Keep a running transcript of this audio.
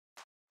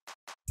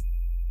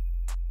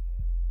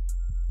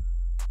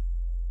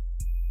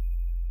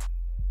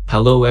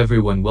Hello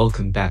everyone,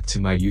 welcome back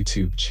to my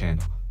YouTube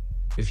channel.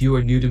 If you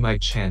are new to my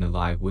channel,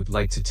 I would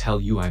like to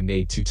tell you I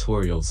made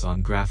tutorials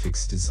on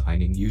graphics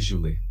designing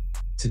usually.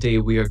 Today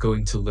we are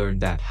going to learn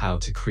that how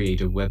to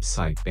create a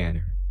website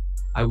banner.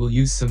 I will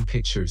use some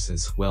pictures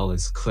as well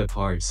as clip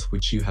arts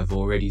which you have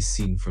already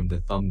seen from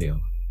the thumbnail.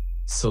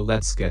 So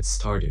let's get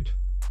started.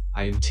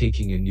 I am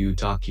taking a new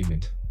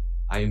document.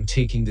 I am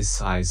taking the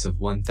size of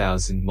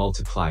 1000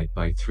 multiplied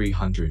by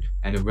 300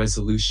 and a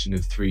resolution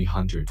of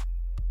 300.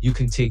 You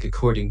can take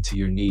according to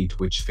your need,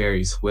 which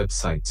varies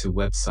website to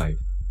website.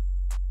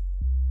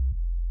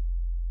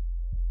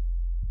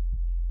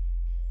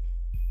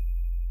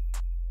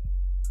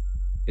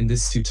 In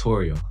this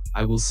tutorial,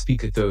 I will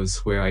speak at those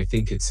where I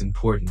think it's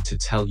important to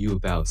tell you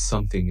about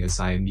something, as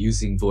I am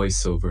using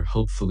voiceover.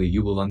 Hopefully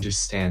you will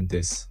understand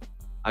this.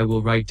 I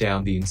will write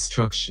down the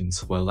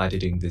instructions while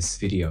editing this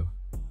video.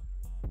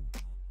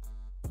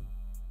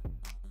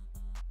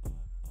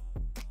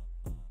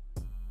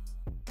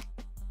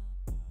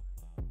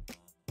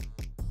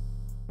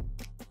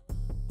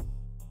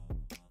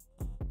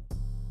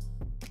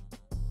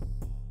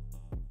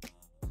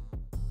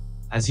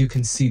 As you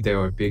can see, there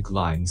are big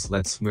lines.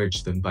 Let's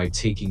merge them by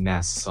taking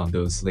masks on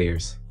those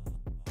layers.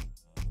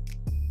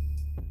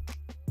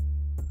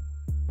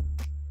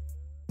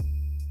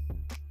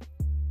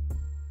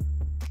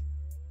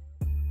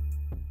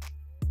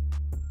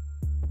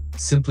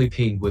 Simply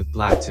paint with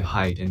black to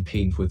hide and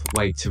paint with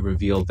white to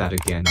reveal that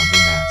again on the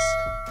mask.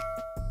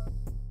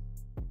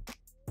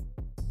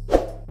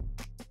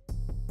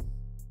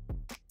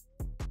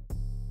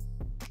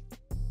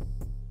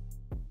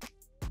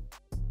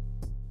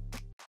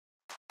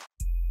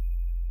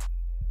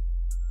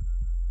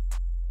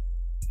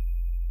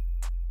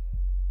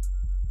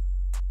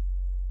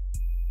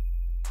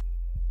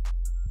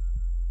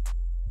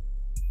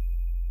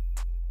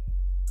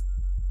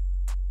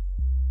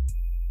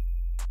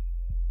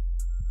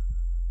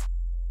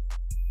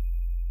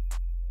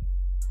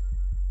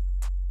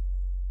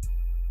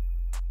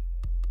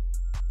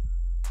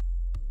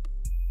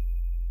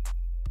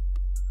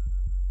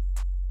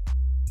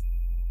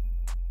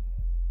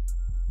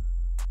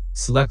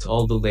 Select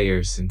all the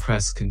layers and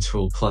press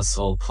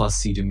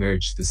Ctrl+Alt+C to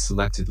merge the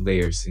selected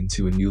layers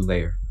into a new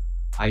layer.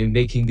 I am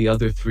making the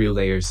other 3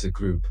 layers a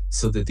group,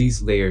 so that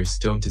these layers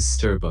don't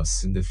disturb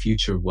us in the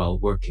future while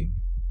working.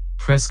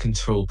 Press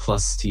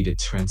Ctrl+T to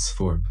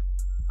transform.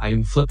 I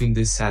am flipping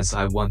this as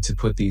I want to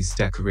put these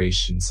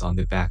decorations on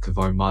the back of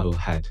our model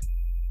head.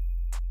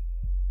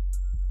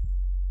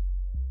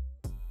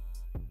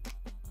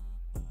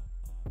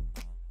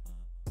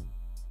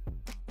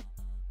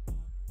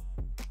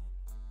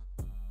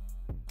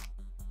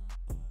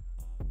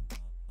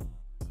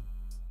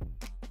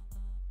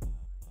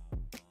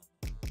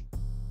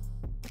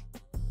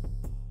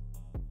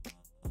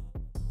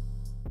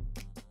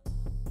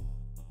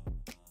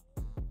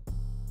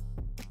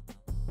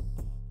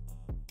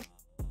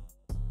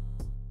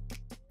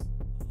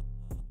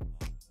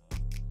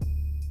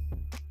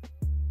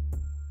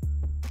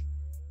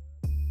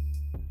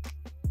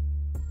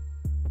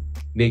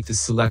 Make the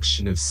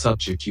selection of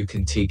subject. You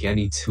can take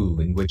any tool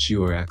in which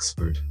you are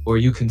expert, or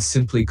you can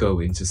simply go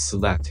into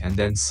select and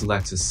then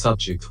select a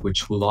subject,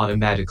 which will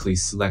automatically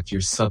select your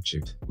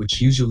subject,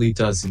 which usually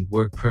doesn't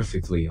work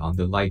perfectly on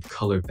the light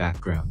color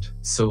background.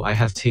 So I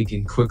have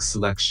taken quick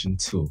selection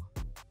tool.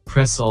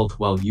 Press Alt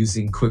while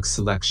using quick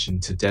selection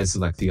to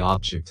deselect the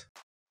object.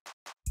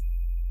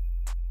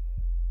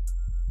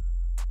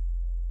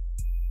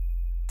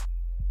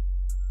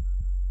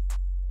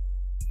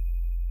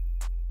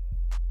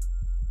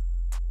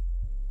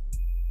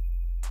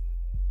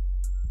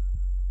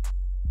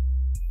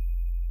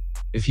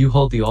 If you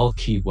hold the Alt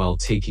key while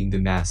taking the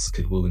mask,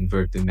 it will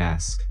invert the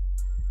mask.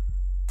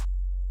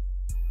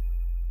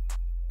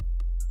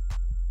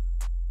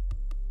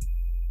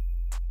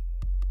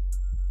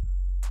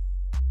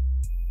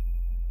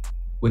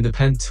 When the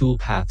pen tool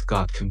path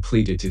got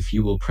completed, if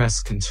you will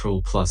press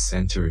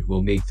Ctrl+Enter, it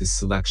will make the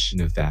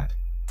selection of that,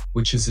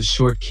 which is a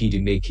short key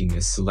to making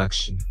a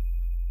selection.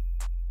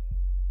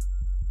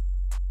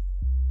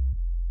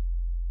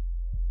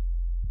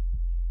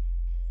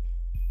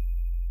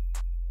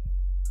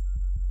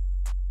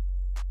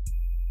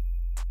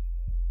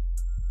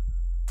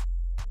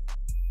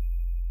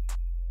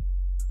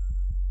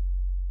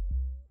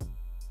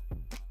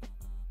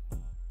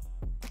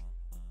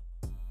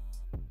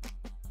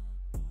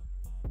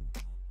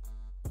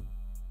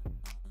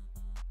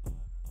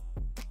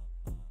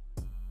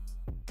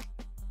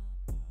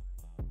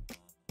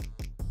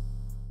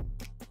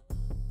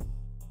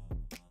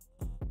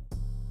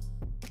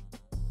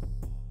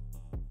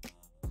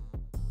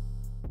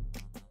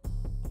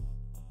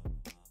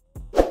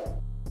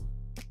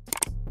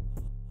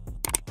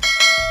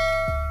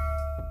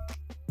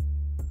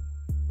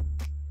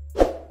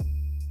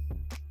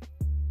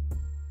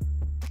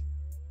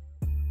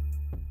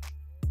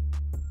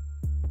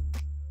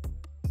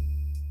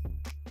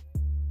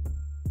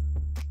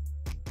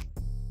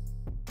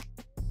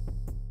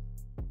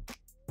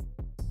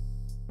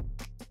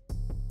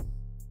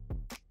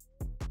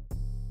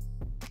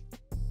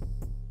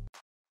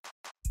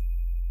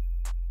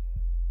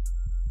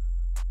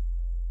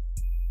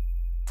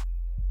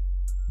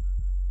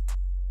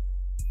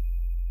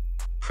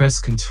 Press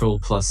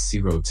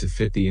Ctrl+0 to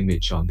fit the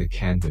image on the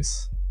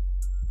canvas.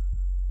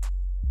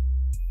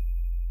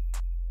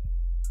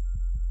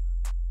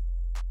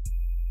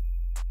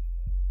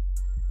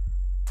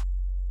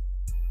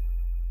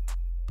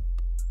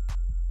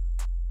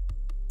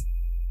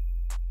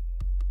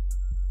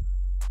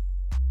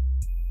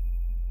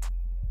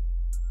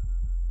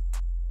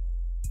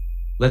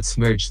 Let's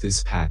merge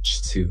this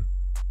patch too.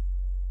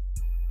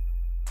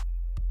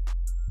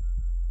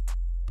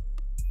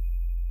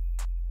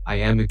 I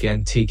am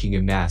again taking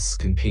a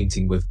mask and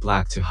painting with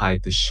black to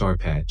hide the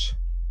sharp edge.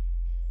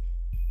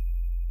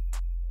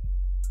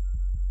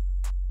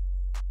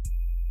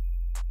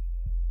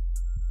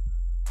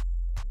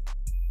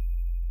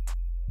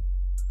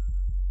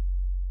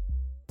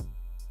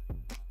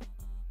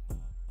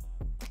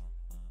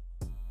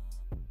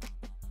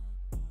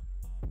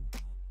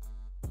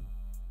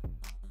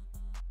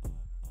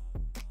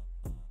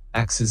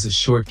 X is a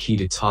short key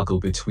to toggle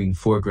between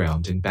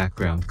foreground and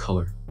background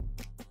color.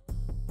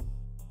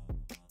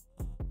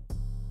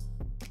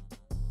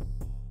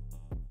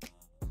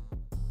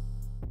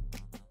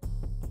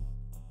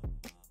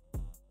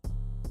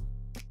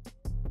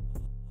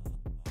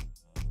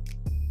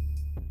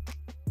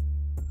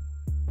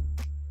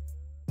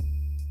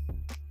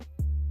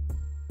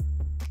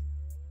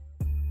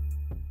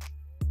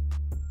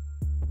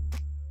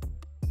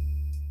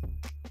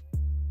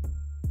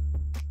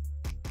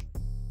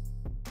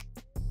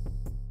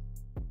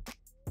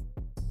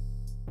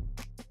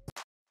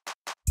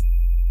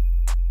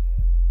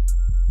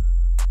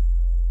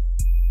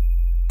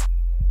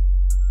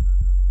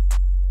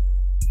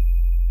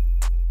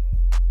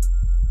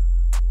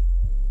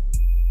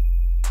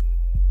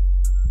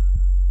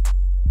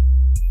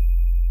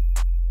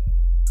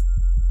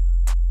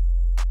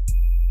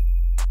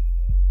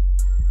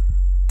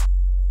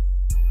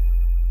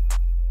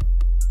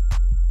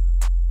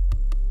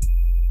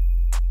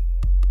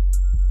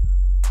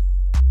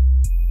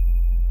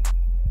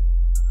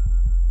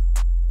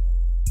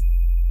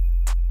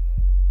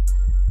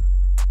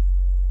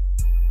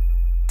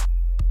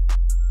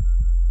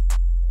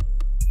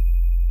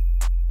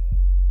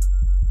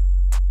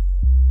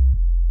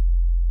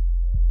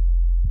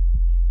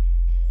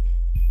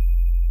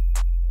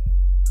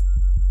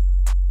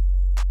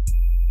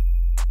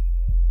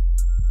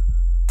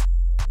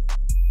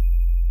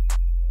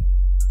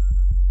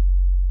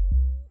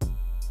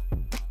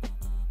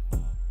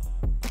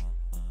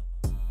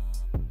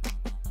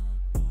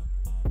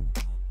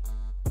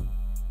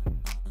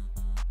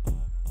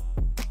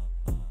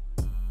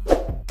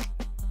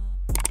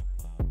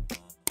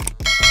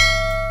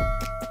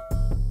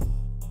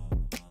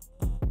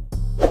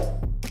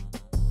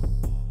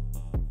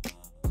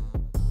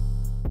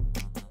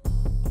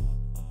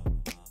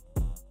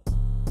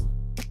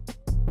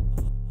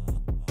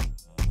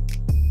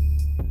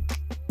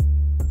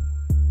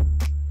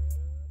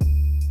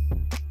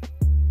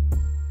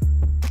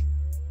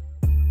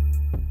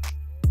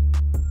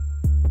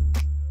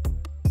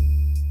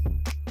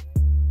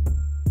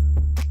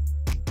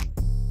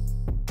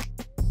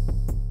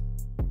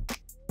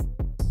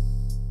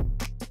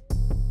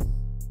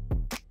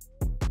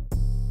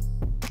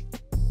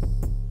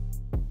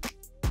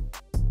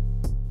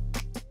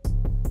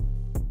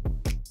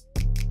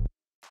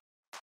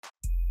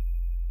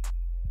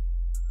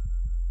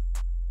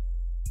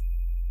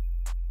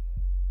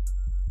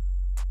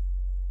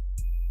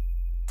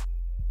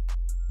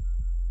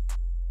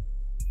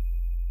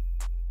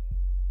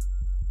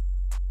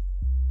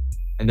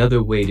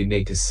 Another way to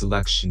make a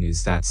selection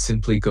is that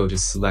simply go to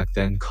select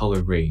then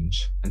color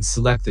range, and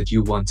select that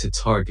you want to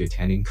target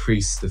and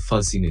increase the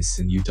fuzziness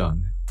and you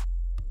done.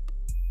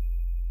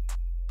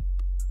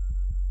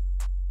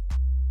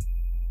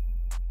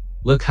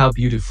 Look how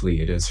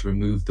beautifully it has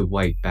removed the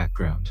white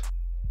background.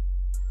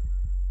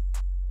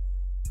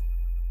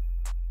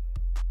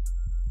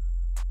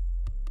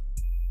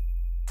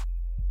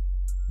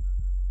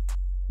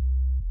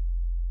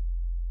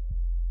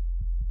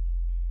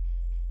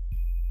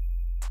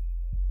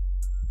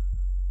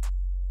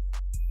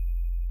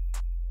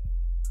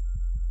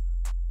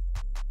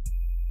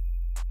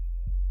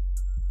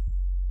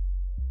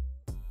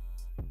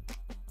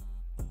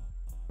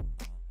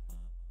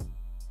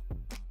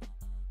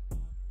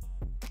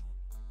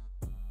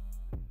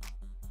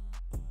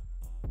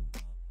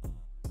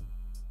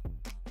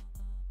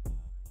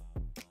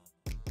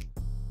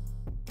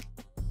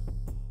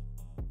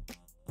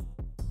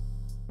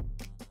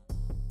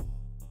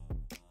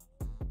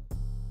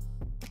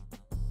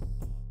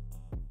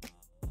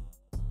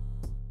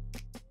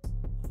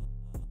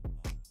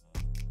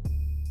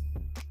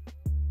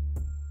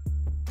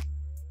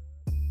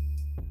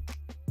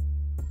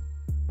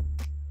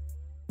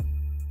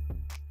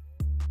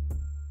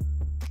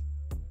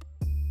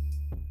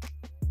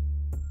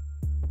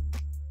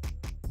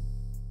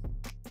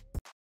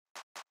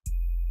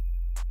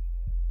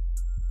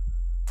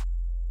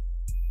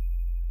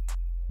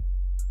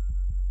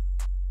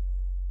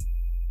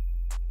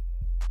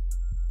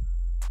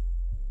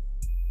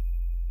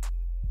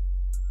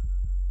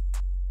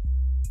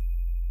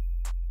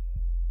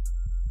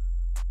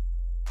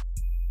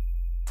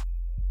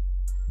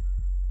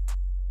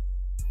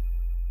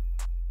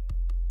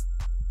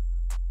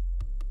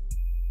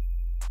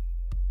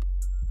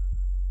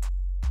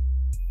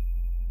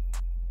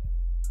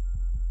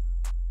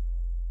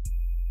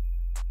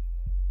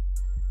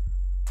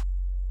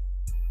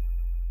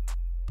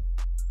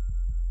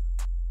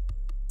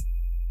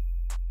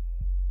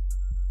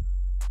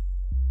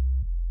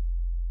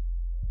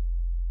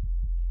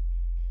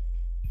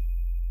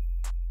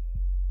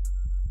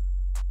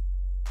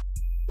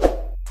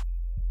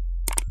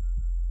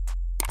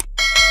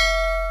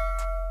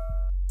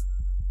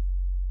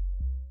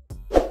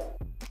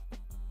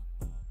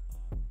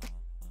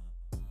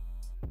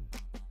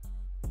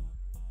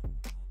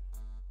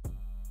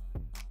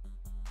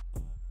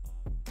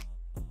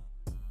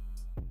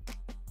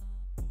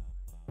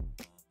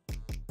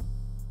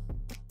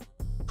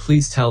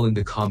 Please tell in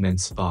the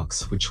comments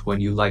box which one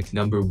you like,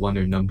 number 1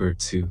 or number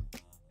 2.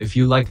 If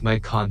you like my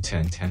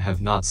content and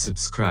have not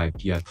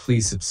subscribed yet,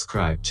 please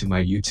subscribe to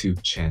my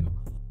YouTube channel.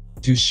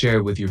 Do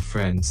share with your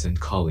friends and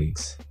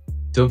colleagues.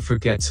 Don't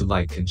forget to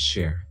like and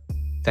share.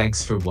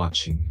 Thanks for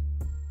watching.